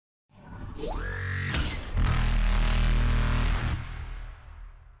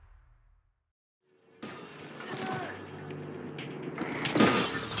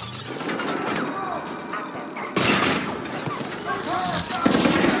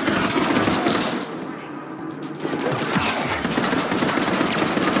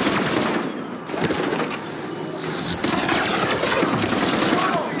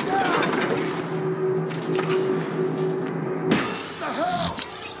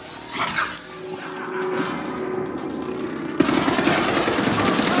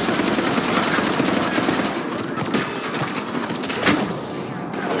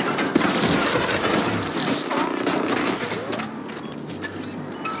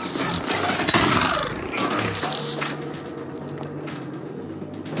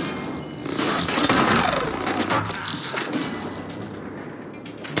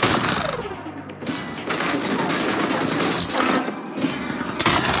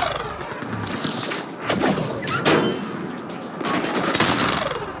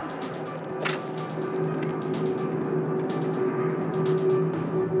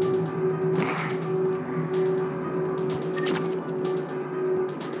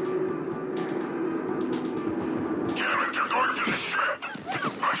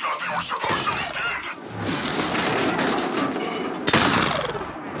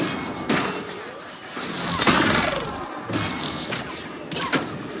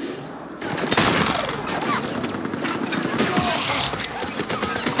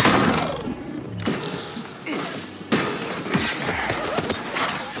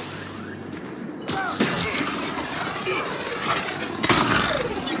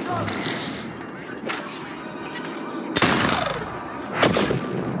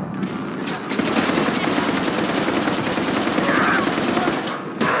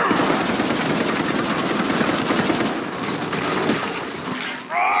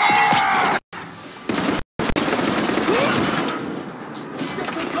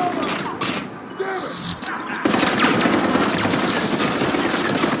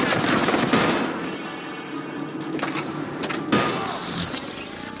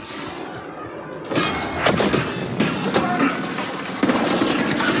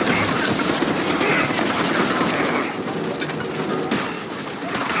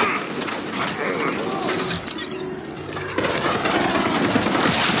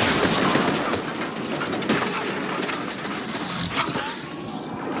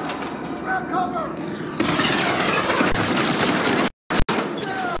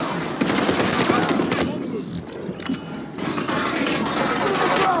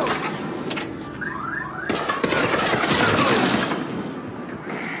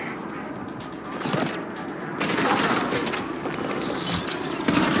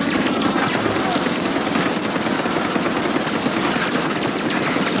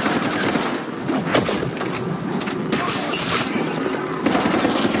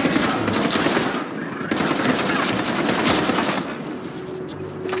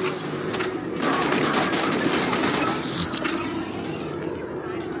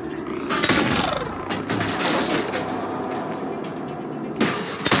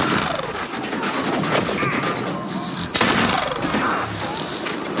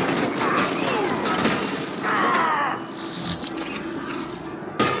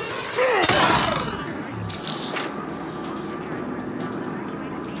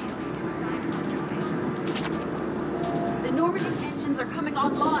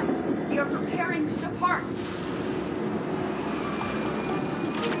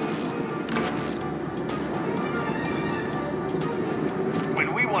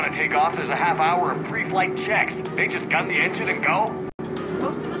to take off, there's a half hour of pre-flight checks. They just gun the engine and go?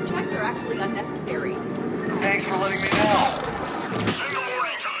 Most of those checks are actually unnecessary. Thanks for letting me know. Send a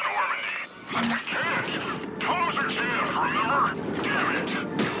warning to the Normandy. We can't. Tunnels are jammed, remember? Damn it.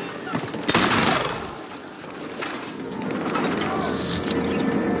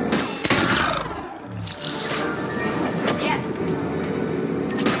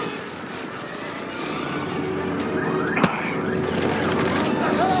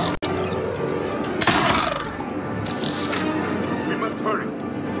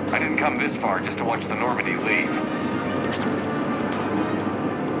 Come this far just to watch the Normandy leave.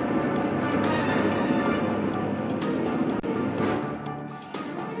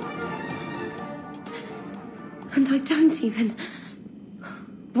 And I don't even...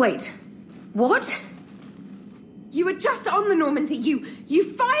 Wait. What? You were just on the Normandy.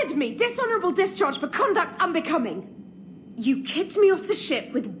 You fired me. Dishonorable discharge for conduct unbecoming. You kicked me off the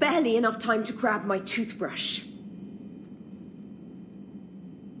ship with barely enough time to grab my toothbrush.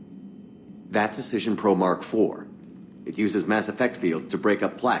 That's Cision Pro Mark IV. It uses mass effect fields to break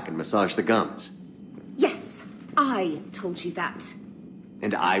up plaque and massage the gums. Yes, I told you that.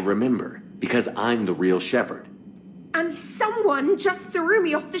 And I remember, because I'm the real Shepard. And someone just threw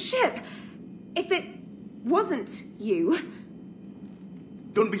me off the ship. If it wasn't you...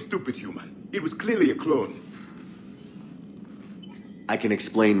 Don't be stupid, human. It was clearly a clone. I can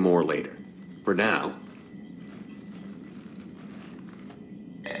explain more later. For now...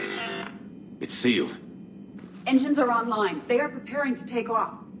 It's sealed. Engines are online. They are preparing to take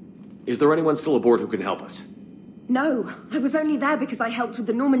off. Is there anyone still aboard who can help us? No, I was only there because I helped with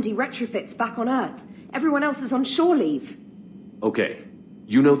the Normandy retrofits back on Earth. Everyone else is on shore leave. Okay.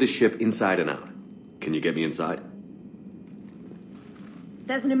 You know this ship inside and out. Can you get me inside?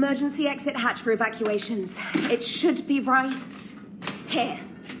 There's an emergency exit hatch for evacuations. It should be right here.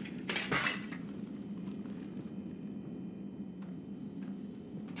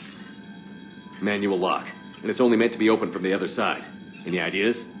 Manual lock. And it's only meant to be opened from the other side. Any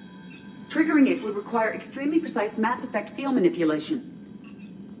ideas? Triggering it would require extremely precise Mass Effect field manipulation.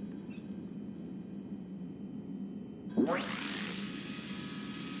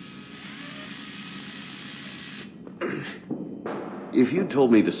 If you'd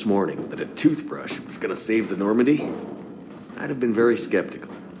told me this morning that a toothbrush was gonna save the Normandy, I'd have been very skeptical.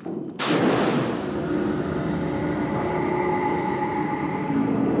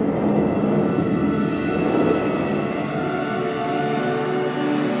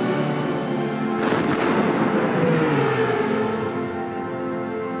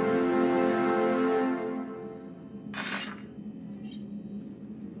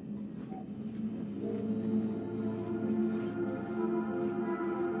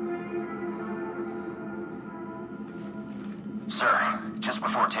 Sir, just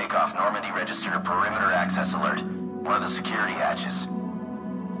before takeoff, Normandy registered a perimeter access alert. One of the security hatches.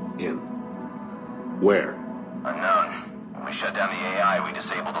 In? Where? Unknown. When we shut down the AI, we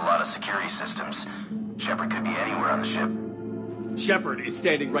disabled a lot of security systems. Shepard could be anywhere on the ship. Shepard is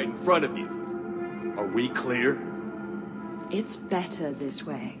standing right in front of you. Are we clear? It's better this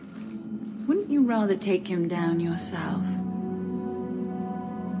way. Wouldn't you rather take him down yourself?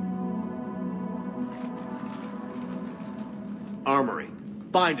 Armory.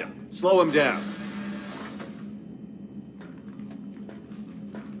 Find him. Slow him down.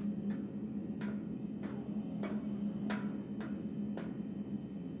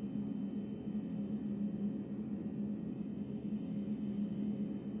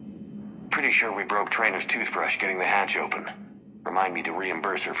 Pretty sure we broke Trainer's toothbrush getting the hatch open. Remind me to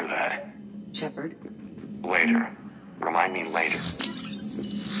reimburse her for that. Shepard? Later. Remind me later.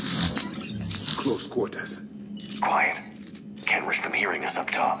 Close quarters. Quiet. Can't risk them hearing us up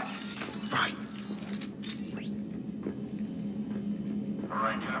top. Fine.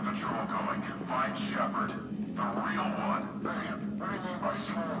 Alright, get a patrol going. Find Shepard. The real one. Hey, what do you mean by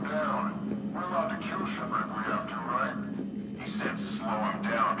slow him down? We're allowed to kill Shepard if we have to, right? He said slow him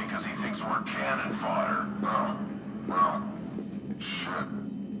down because he thinks we're cannon fodder. Oh. Well. Shit.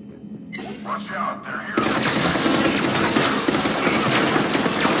 Watch out, they're here.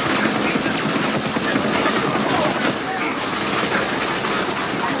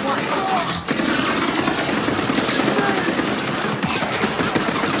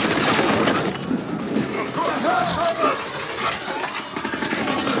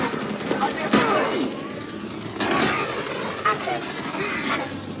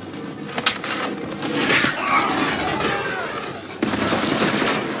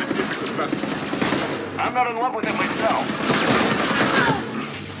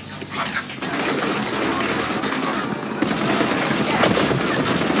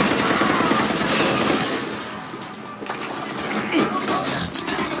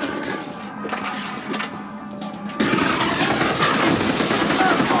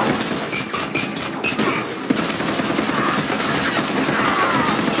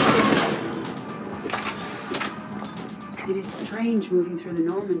 moving through the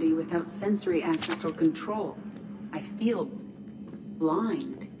Normandy without sensory access or control. I feel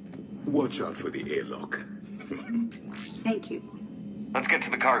blind. Watch out for the airlock. Thank you. Let's get to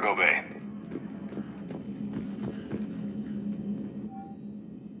the cargo bay.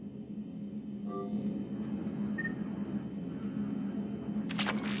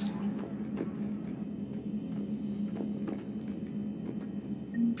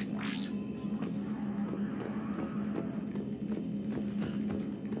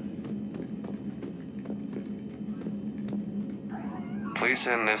 Please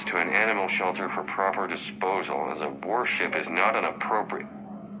send this to an animal shelter for proper disposal, as a warship is not an appropriate...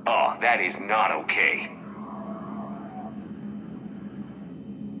 Oh, that is not okay.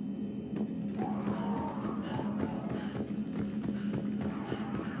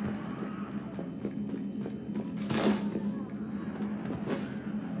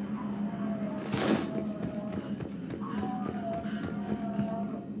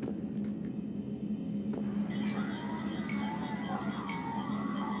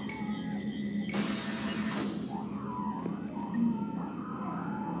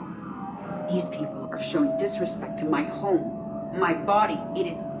 These people are showing disrespect to my home, my body. It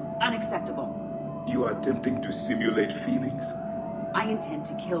is unacceptable. You are attempting to simulate feelings? I intend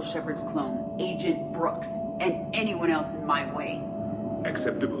to kill Shepard's clone, Agent Brooks, and anyone else in my way.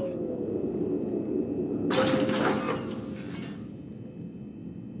 Acceptable.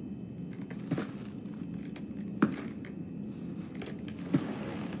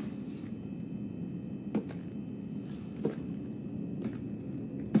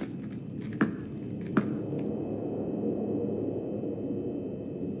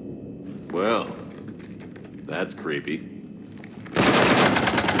 Well, that's creepy.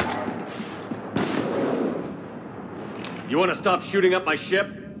 You want to stop shooting up my ship?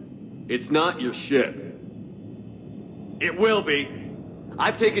 It's not your ship. It will be.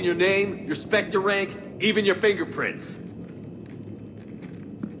 I've taken your name, your Spectre rank, even your fingerprints.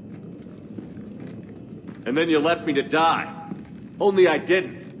 And then you left me to die. Only I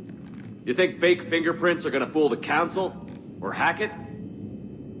didn't. You think fake fingerprints are gonna fool the Council? Or hack it?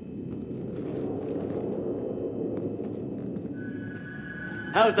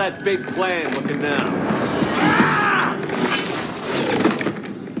 How's that big plan looking now?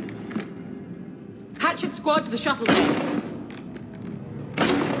 Hatchet squad to the shuttle bay.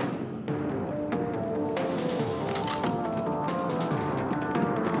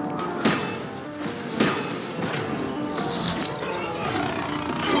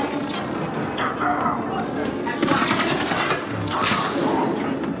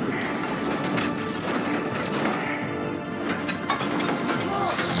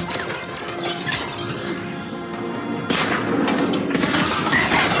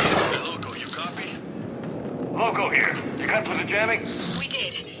 We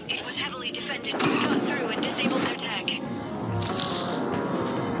did. It was heavily defended, but we got through and disabled their tech.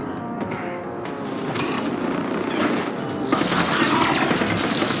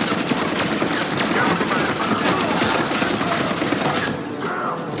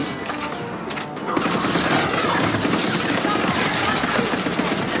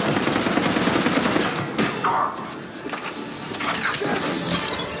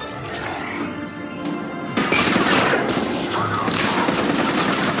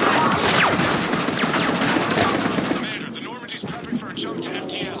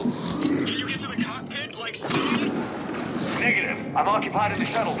 I'm occupied in the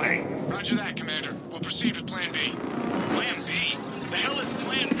shuttle bay. Roger that, Commander. We'll proceed with Plan B. Plan B? The hell is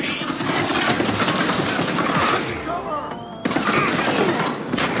Plan B?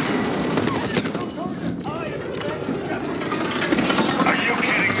 Are you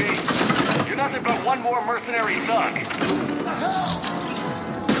kidding me? You're nothing but one more mercenary thug. What the hell?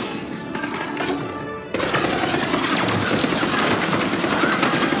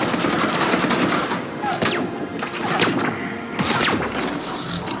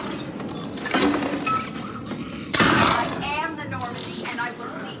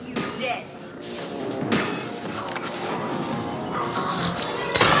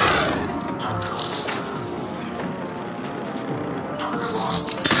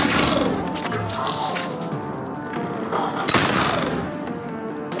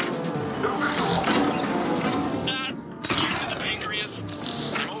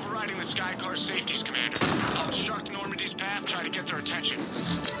 Safeties, Commander. I'll obstruct Normandy's path, try to get their attention.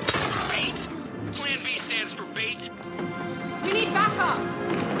 Bait? Plan B stands for bait? We need backup!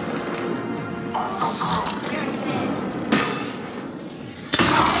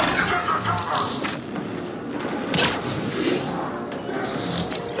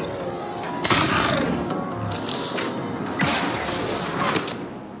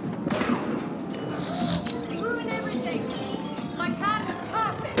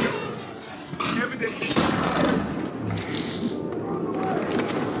 My team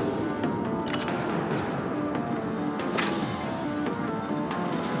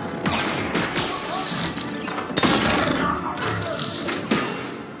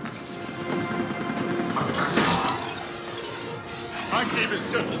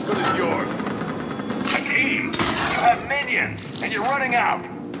is just as good as yours. A team? You have minions, and you're running out.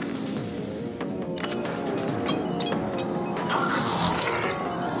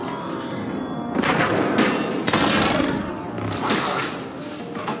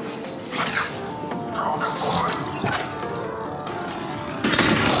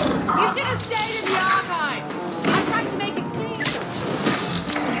 You should have stayed in the archive. I tried to make it clear.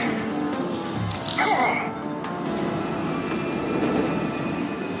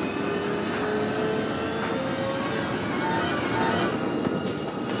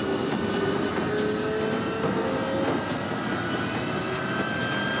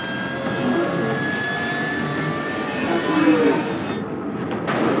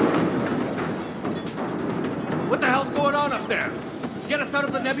 What the hell's going on up there? Get us out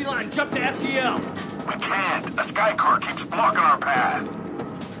of the nebula and jump to FTL. We can't. A sky car keeps blocking our path.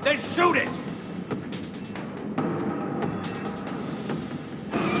 Then shoot it!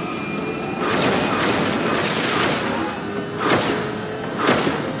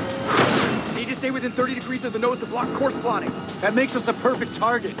 Need to stay within 30 degrees of the nose to block course plotting. That makes us a perfect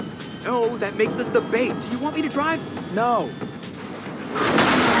target. No, that makes us the bait. Do you want me to drive? No.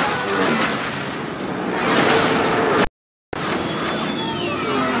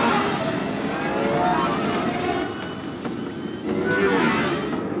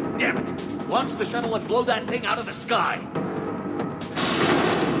 Damn it! Launch the shuttle and blow that thing out of the sky!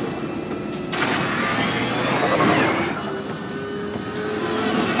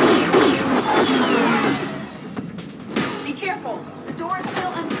 Be careful. The door is still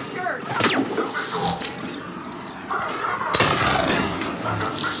unsecured.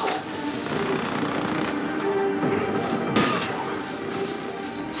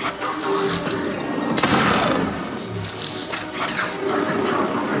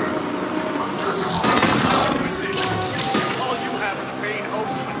 All you have is a vain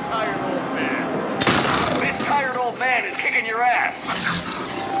hopes of a tired old man. This tired old man is kicking your ass.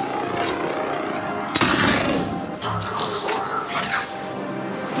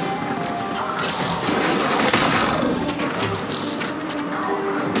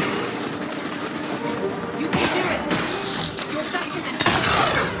 You can do it. You're better than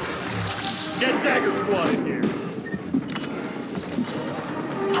Get Dagger Squad in here!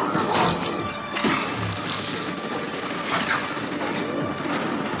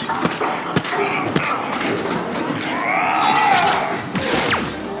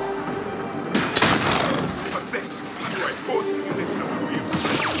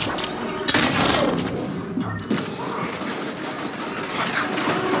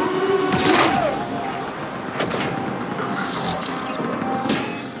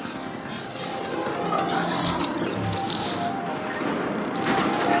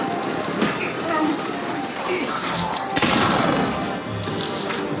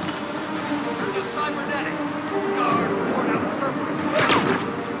 Cybernetic. Guard, report out the surface.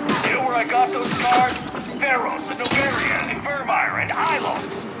 You know where I got those scars? Theros and Novaria and Vermeer and Ilos.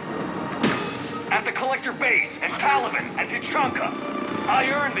 At the Collector Base and Palaven and Tuchanka. I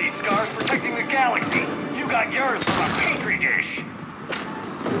earned these scars protecting the galaxy. You got yours from a petri dish.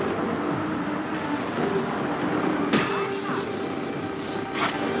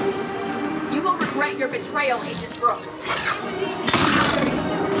 You will regret your betrayal, Agent Brooks.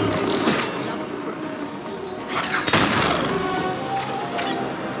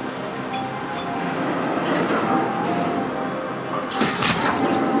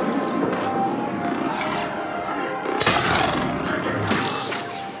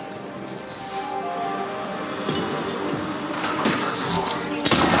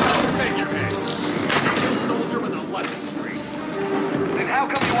 Take your hit! Soldier with a weapon streak. Then how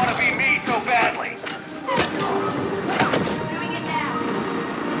come you want to be me so badly? Doing it now.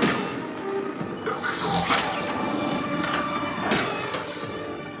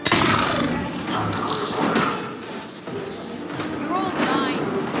 You rolled 9.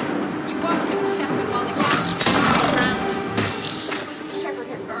 You worshipped Shepard while the gas around. Shepard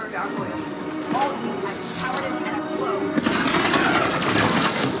has earned our loyalty. All of you have cowardice and a flow.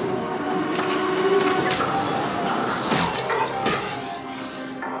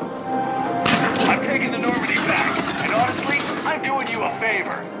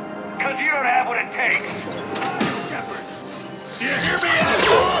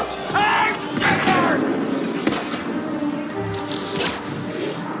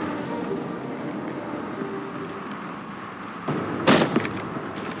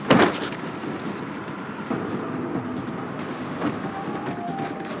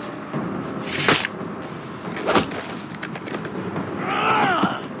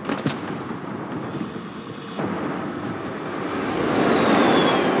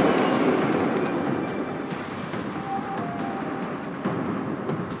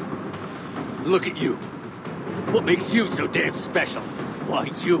 Look at you. What makes you so damn special?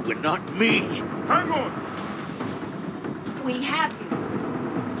 Why you and not me? Hang on! We have you.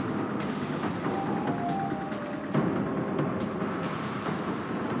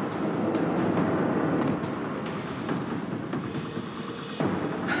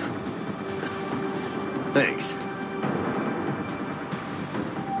 Thanks.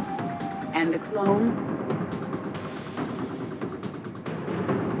 And the clone?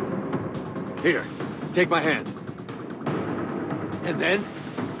 Here, take my hand. And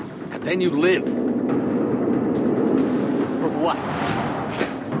then you live. For what?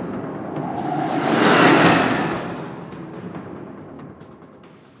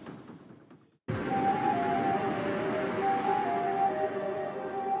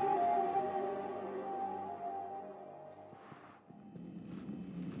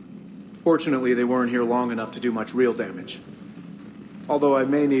 Fortunately, they weren't here long enough to do much real damage. Although I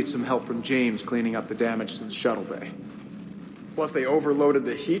may need some help from James cleaning up the damage to the shuttle bay. Plus, they overloaded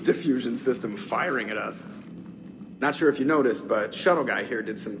the heat diffusion system firing at us. Not sure if you noticed, but Shuttle Guy here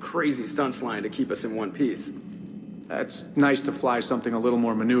did some crazy stunt flying to keep us in one piece. That's nice to fly something a little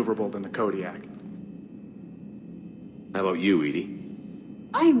more maneuverable than the Kodiak. How about you, Edie?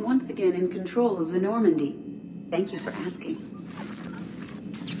 I am once again in control of the Normandy. Thank you for asking.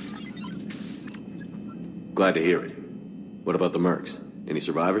 Glad to hear it. What about the Mercs? Any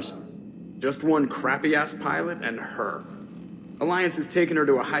survivors? Just one crappy-ass pilot and her. Alliance has taken her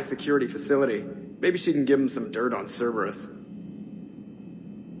to a high-security facility. Maybe she can give them some dirt on Cerberus.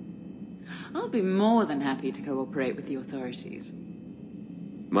 I'll be more than happy to cooperate with the authorities.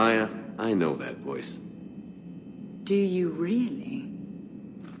 Maya, I know that voice. Do you really?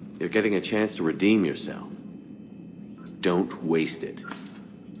 You're getting a chance to redeem yourself. Don't waste it.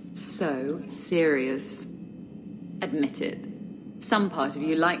 So serious. Admit it. Some part of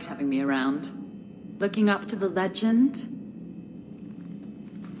you liked having me around. Looking up to the legend?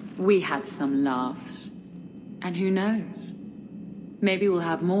 We had some laughs. And who knows? Maybe we'll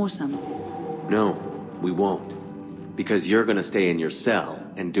have more some. No, we won't. Because you're gonna stay in your cell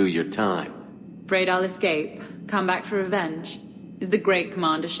and do your time. Afraid I'll escape, come back for revenge? Is the great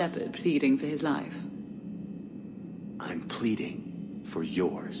Commander Shepard pleading for his life? I'm pleading for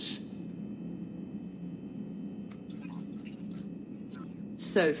yours.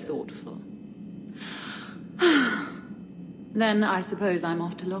 So thoughtful. Then I suppose I'm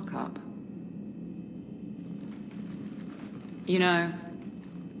off to lock up. You know,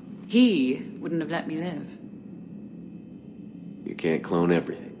 he wouldn't have let me live. You can't clone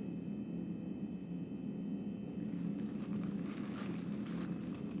everything.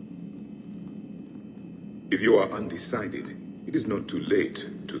 If you are undecided, it is not too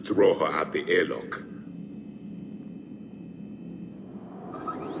late to throw her at the airlock.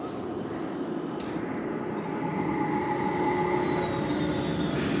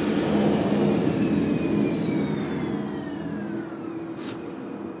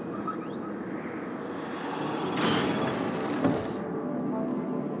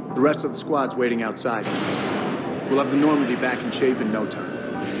 The rest of the squad's waiting outside. We'll have the Normandy back in shape in no time.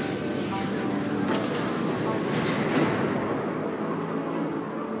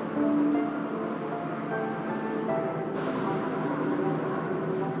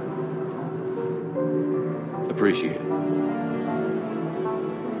 Appreciate it.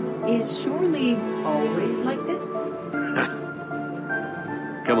 Is shore leave always like this?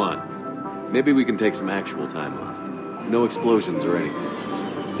 Come on. Maybe we can take some actual time off. No explosions or anything.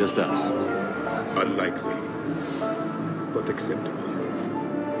 Just us. Unlikely, but acceptable.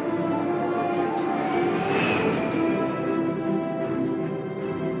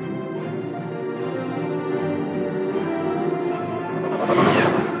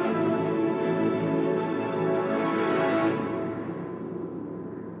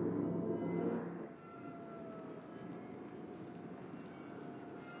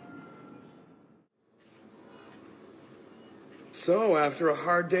 So, after a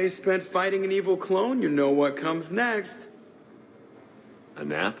hard day spent fighting an evil clone, you know what comes next. A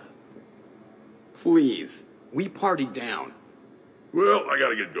nap? Please. We partied down. Well, I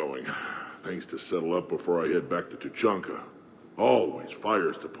gotta get going. Things to settle up before I head back to Tuchanka. Always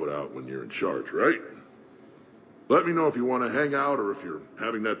fires to put out when you're in charge, right? Let me know if you want to hang out or if you're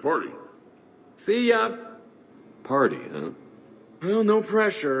having that party. See ya. Party, huh? Well, no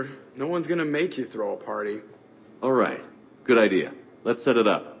pressure. No one's gonna make you throw a party. All right. Good idea. Let's set it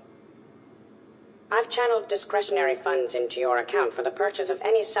up. I've channeled discretionary funds into your account for the purchase of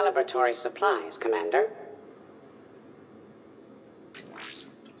any celebratory supplies, Commander.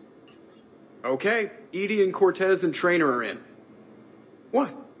 Okay, Edie and Cortez and Traynor are in.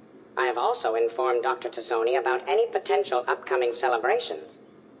 What? I have also informed Dr. Tazzoni about any potential upcoming celebrations.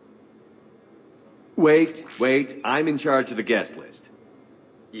 Wait. I'm in charge of the guest list.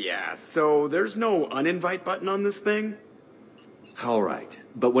 Yeah, so there's no uninvite button on this thing? All right.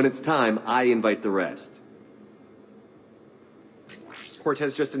 But when it's time, I invite the rest.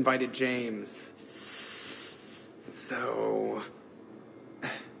 Cortez just invited James. So...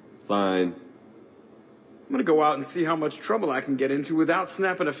 Fine. I'm gonna go out and see how much trouble I can get into without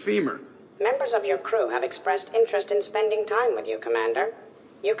snapping a femur. Members of your crew have expressed interest in spending time with you, Commander.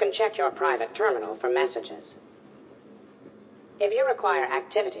 You can check your private terminal for messages. If you require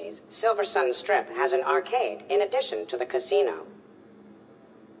activities, Silver Sun Strip has an arcade in addition to the casino.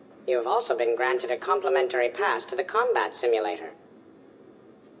 You have also been granted a complimentary pass to the combat simulator.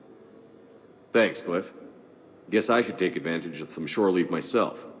 Thanks, Cliff. Guess I should take advantage of some shore leave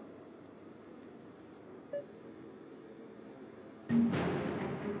myself.